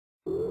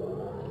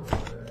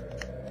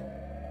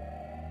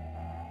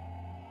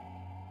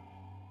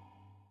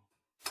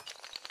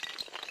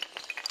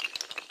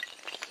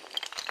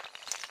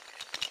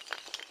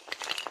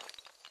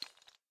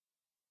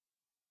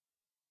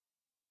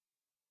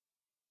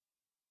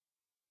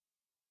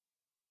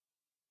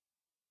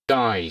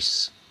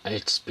Guys,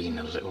 it's been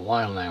a little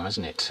while now,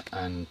 hasn't it?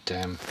 And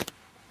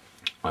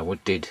I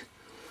did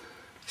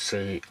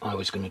say I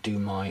was going to do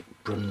my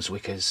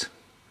Brunswickers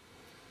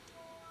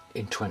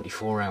in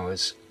 24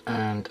 hours,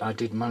 and I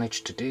did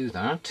manage to do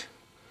that.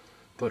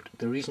 But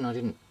the reason I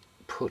didn't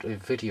put a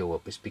video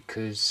up is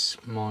because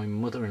my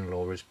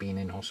mother-in-law has been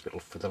in hospital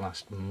for the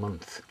last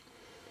month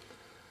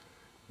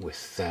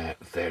with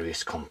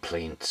various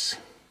complaints.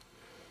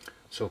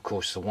 So of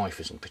course the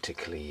wife isn't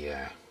particularly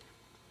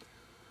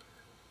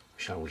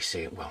shall we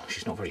say, well,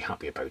 she's not very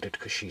happy about it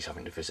because she's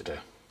having to visit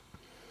her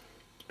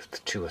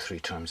 2 or 3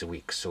 times a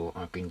week. So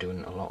I've been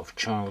doing a lot of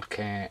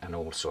childcare, and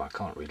also I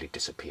can't really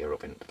disappear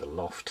up into the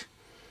loft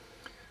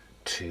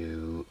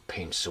to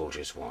paint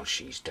soldiers while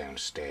she's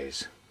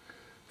downstairs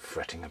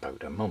fretting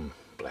about her mum,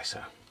 bless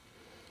her.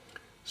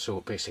 So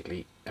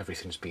basically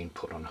everything's been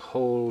put on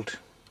hold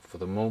for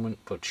the moment,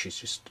 but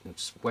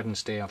it's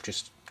Wednesday, I've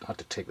just had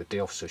to take the day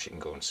off so she can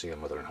go and see her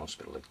mother in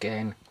hospital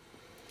again.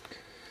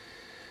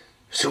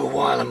 So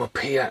while I'm up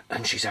here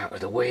and she's out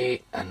of the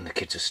way and the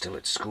kids are still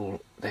at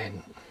school,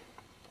 then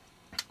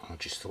I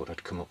just thought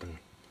I'd come up and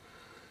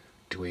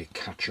do a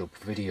catch-up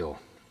video.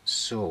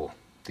 So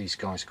these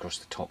guys across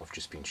the top I've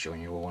just been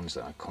showing you are ones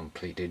that I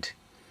completed.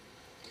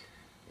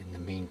 In the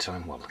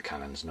meantime, well, the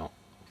cannon's not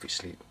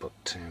obviously,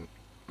 but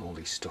all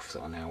these stuff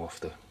that are now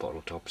off the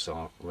bottle tops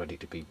are ready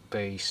to be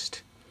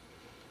based.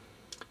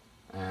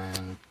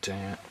 And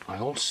I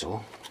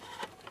also,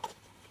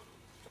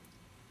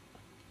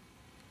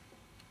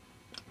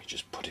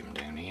 just put him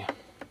down here.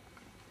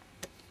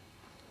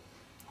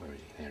 Where is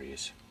he? There he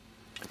is.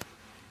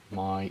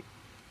 My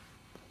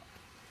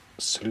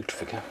salute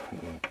figure,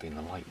 being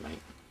the light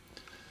mate.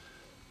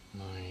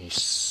 My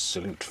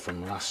salute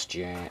from last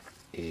year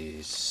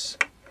is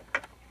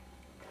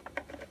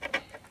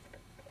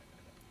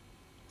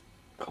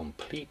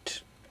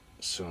complete,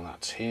 so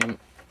that's him.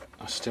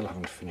 I still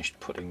haven't finished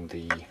putting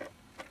the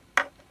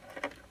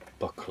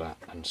buckler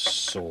and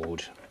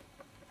sword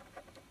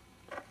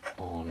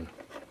on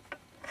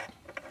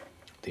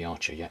the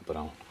archer yet, but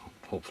I'll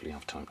hopefully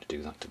have time to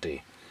do that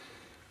today.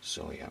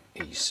 So yeah,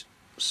 he's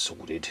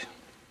sorted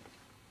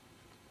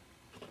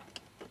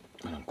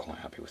and I'm quite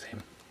happy with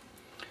him.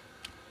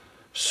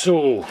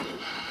 So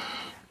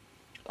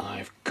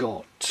I've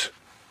got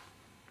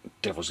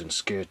Devils in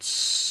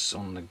Skirts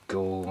on the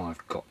go.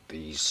 I've got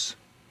these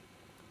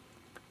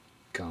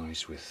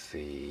guys with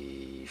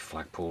the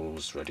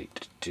flagpoles ready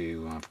to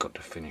do. I've got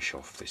to finish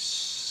off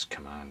this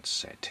command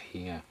set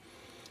here.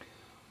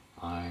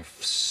 I've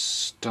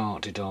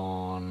started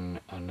on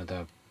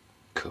the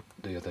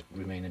other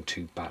remaining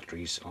 2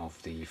 batteries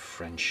of the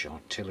French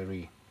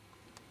artillery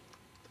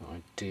that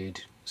I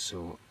did.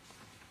 So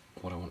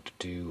what I want to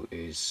do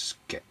is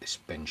get this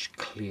bench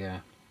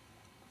clear.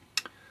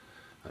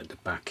 At the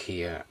back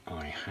here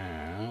I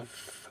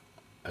have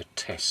a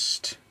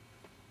test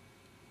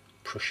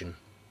Prussian,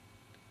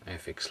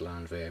 Airfix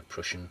Landwehr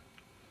Prussian.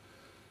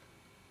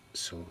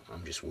 So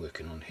I'm just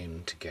working on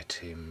him to get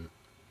him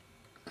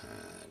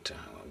to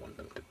how I want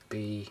them to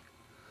be.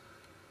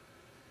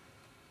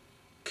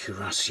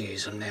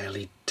 Cuirassiers are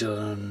nearly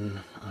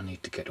done. I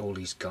need to get all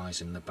these guys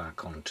in the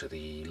back onto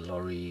the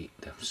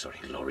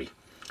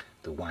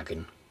the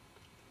wagon.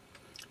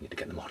 I need to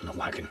get them on the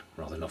wagon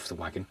rather than off the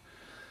wagon.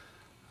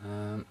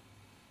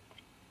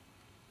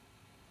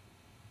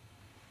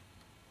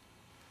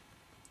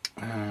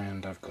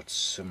 And I've got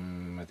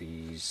some of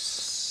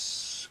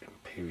these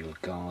Imperial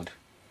Guard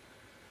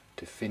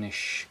to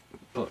finish,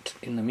 but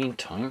in the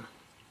meantime,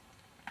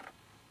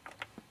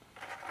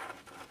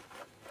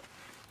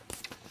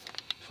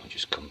 if I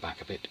just come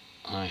back a bit,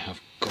 I have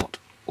got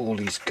all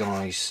these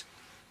guys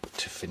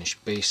to finish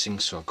basing.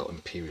 So I've got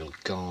Imperial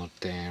Guard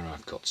there,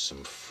 I've got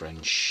some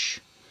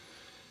French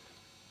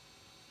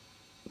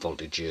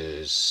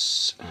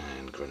Voltigeurs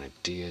and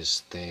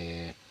Grenadiers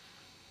there,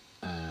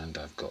 and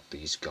I've got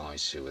these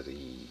guys who are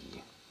the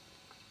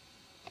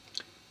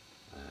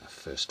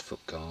First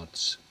Foot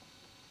Guards.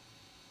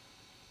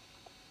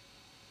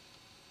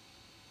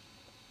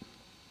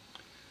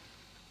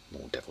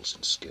 More Devils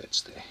in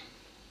Skirts there,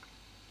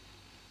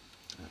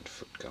 and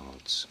Foot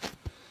Guards.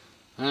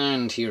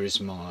 And here is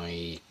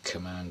my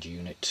command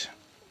unit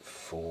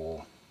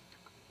for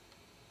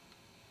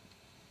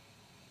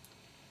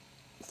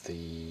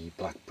the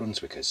Black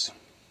Brunswickers.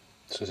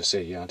 So as I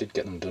say, yeah, I did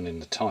get them done in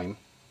the time,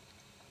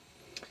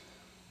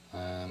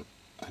 and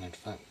in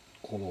fact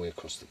all the way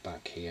across the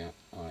back here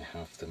I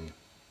have them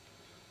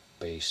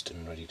based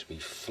and ready to be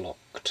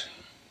flocked.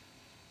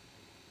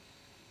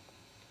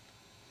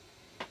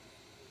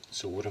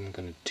 So what I'm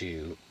going to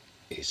do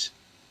is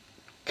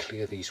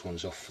clear these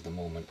ones off for the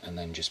moment and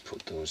then just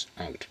put those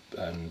out,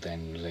 and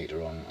then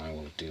later on I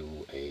will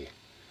do a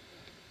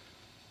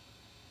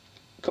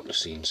couple of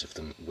scenes of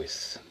them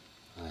with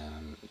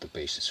the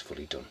bases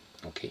fully done.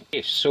 Okay,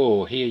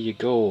 so here you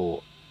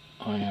go.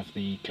 I have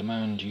the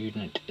command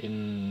unit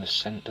in the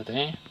centre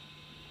there,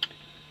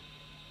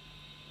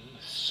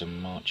 with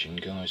some marching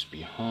guys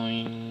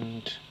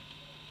behind,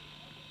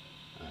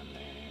 and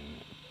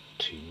then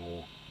 2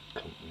 more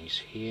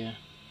companies here.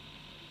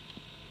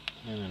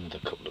 and a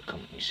couple of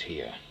companies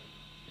here.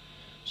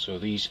 So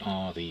these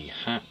are the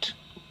Hat,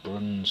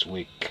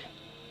 Brunswick,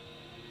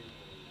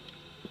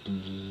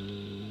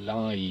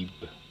 Leib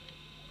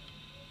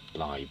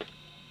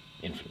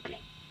Infantry.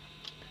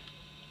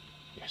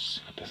 Yes,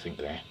 I had to think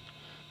there.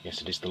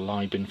 Yes, it is the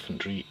Leib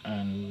Infantry,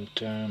 and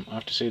I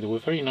have to say they were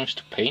very nice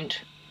to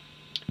paint.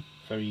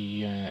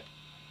 Very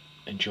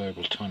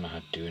enjoyable time I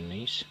had doing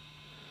these,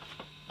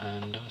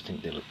 and I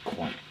think they look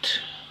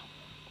quite,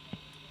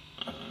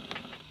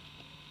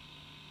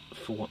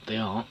 for what they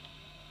are,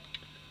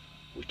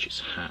 which is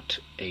Hat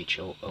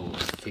HOO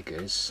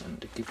figures. And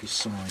to give you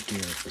some idea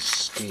of the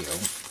scale,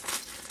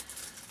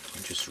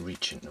 I'll just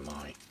reach into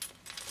my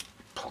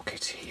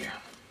pocket here.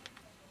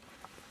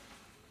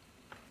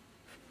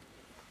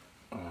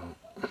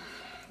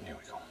 There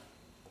we go.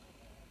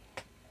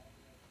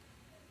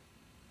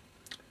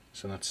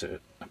 So that's a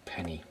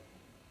penny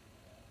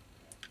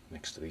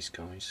next to these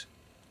guys.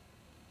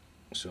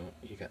 So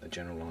you get the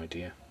general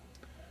idea.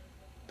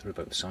 They're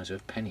about the size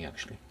of a penny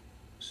actually.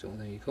 So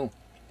there you go.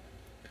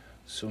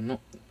 So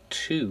not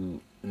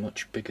too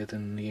much bigger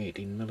than the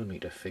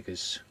 18mm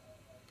figures.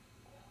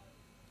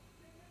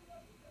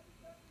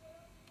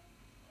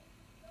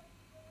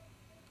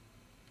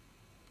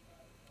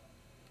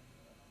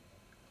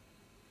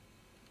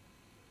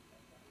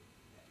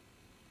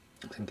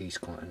 I think he's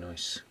quite a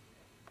nice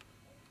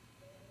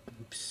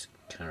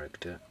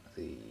character,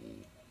 the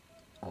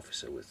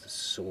officer with the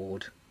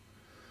sword.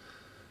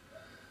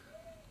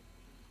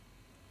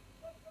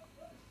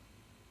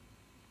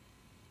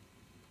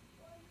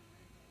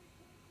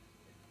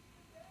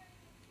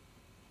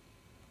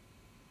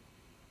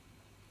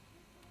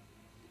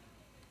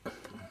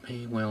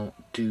 May well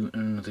do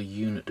another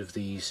unit of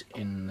these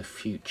in the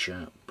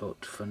future,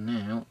 but for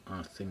now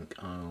I think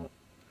I'll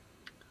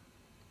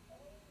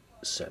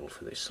settle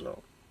for this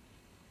lot.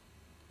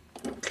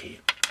 Okay,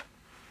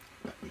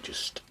 let me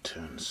just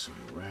turn some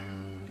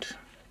round.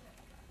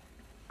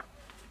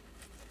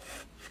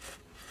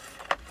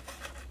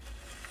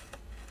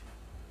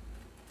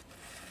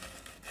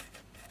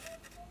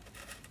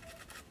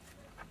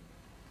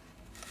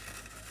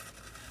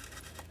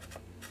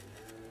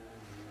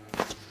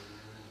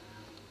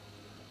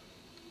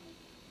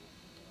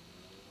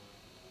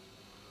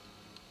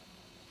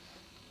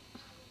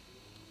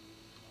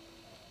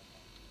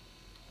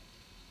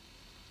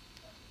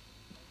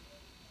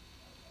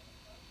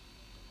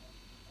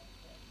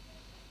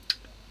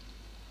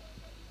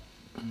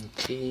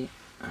 Okay,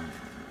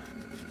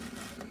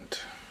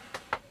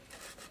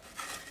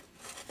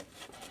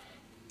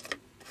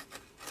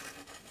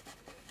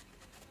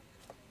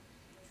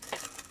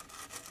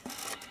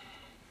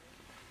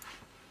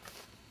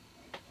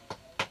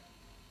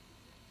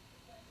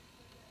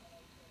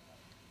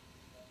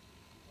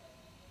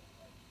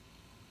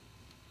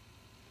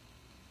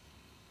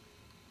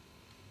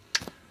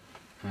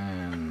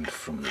 and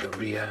from the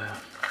rear,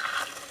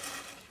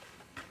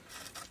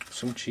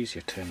 so much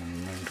easier turning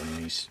around on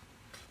these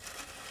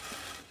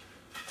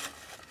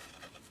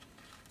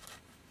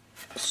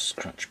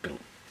scratch built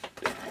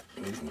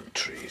movement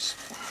trees.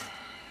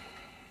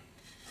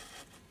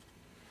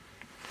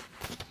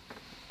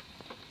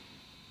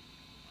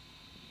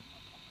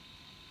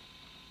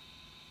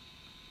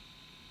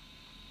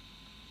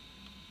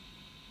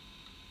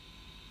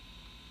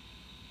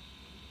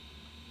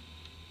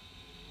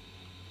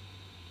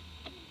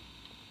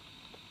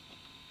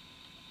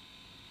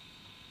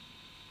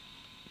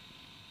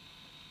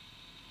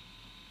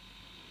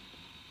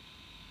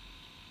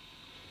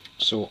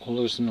 So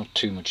although there's not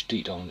too much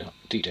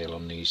detail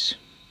on these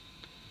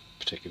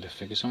particular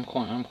figures, I'm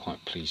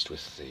quite pleased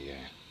with the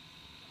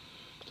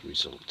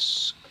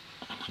results.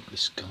 I like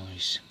this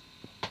guy's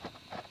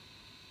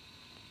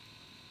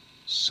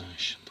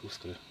sash.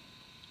 Both got a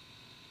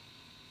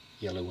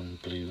yellow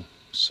and blue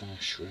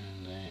sash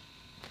around there,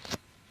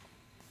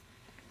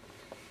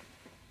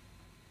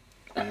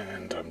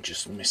 and I'm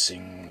just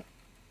missing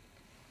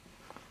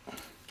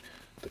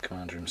the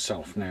commander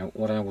himself. Now,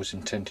 what I was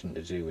intending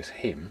to do with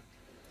him,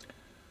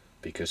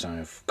 because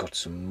I've got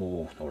some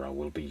more, or I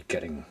will be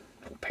getting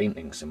or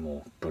painting some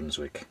more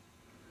Brunswick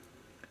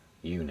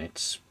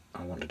units,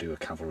 I want to do a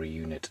cavalry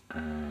unit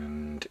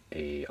and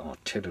a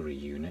artillery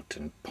unit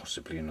and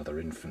possibly another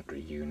infantry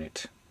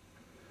unit,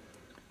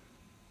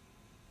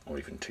 or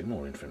even 2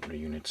 more infantry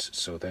units.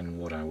 So then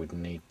what I would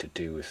need to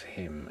do with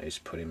him is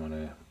put him on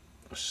a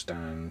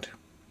stand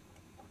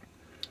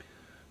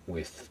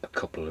with a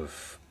couple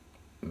of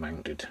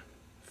mounted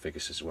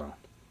figures as well.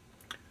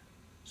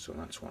 So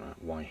that's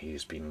why he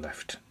has been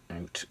left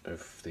out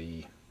of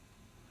the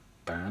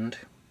band,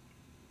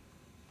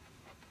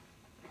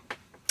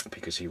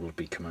 because he will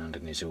be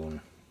commanding his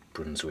own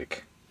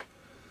Brunswick,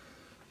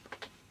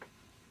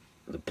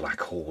 the Black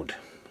Horde.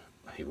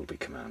 He will be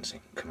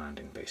commanding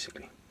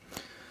basically.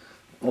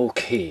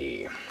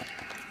 Okay,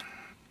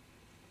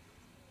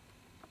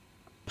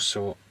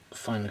 so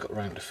finally got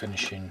round to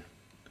finishing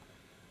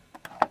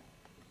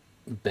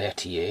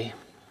Berthier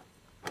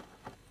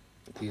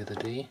the other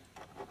day.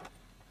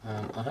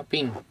 I have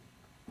been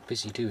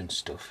busy doing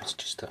stuff, it's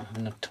just that I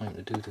haven't had time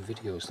to do the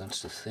videos,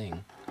 that's the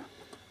thing.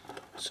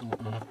 So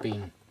I've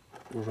been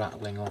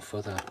rattling off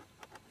other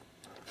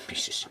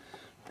pieces,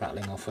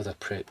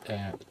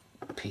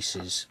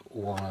 pieces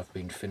while I've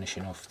been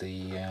finishing off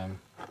the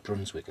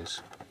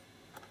Brunswickers,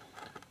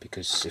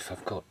 because if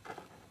I've got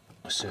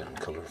a certain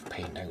colour of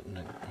paint out and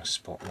I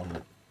spot one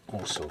that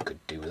also could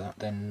do that,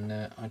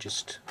 then I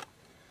just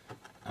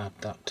add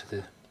that to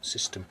the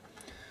system.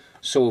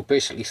 So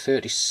basically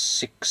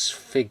 36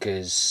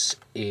 figures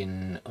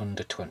in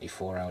under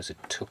 24 hours it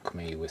took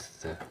me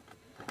with the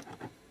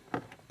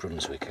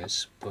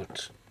Brunswickers,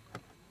 but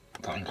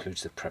that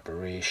includes the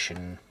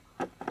preparation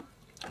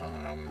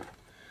and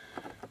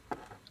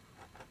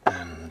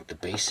the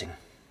basing,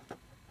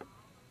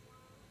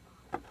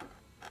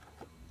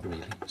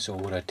 really. So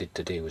what I did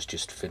today was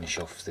just finish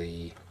off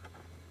the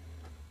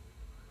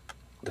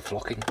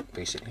flocking,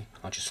 basically.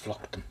 I just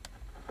flocked them,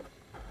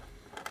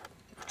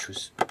 which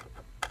was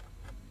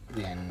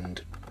the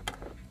end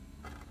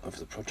of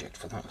the project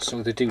for that.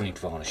 So they do need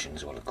varnishing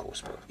as well, of course,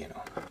 but you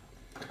know,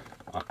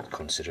 I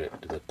consider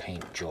it the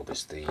paint job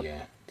is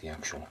the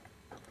actual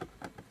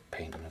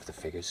painting of the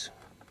figures.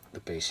 The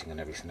basing and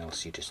everything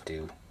else you just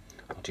do.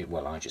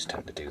 I just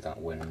tend to do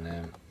that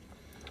when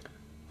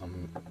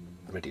I'm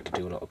ready to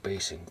do a lot of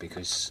basing,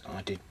 because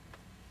I did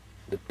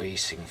the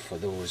basing for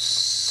those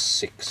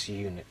 6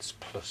 units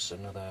plus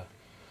another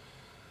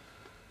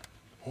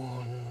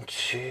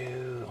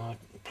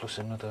plus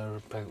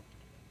another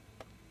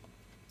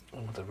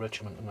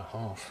regiment and a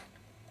half,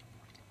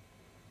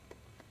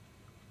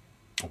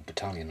 or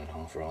battalion and a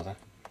half rather,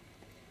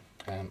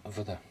 of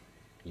other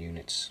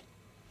units.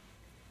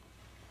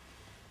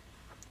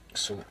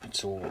 So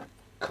it's all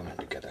coming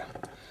together.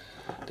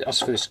 As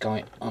for this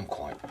guy, I'm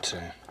quite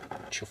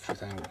chuffed with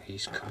how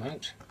he's come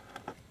out.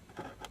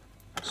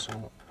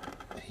 So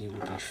he will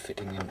be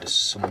fitting into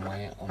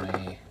somewhere on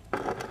a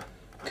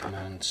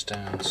command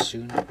stand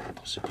soon,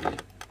 possibly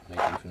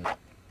maybe even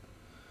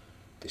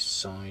this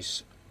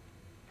size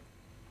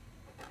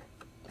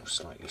or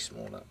slightly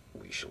smaller,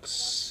 we shall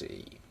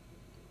see.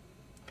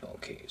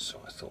 Okay, so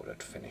I thought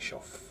I'd finish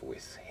off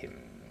with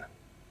him.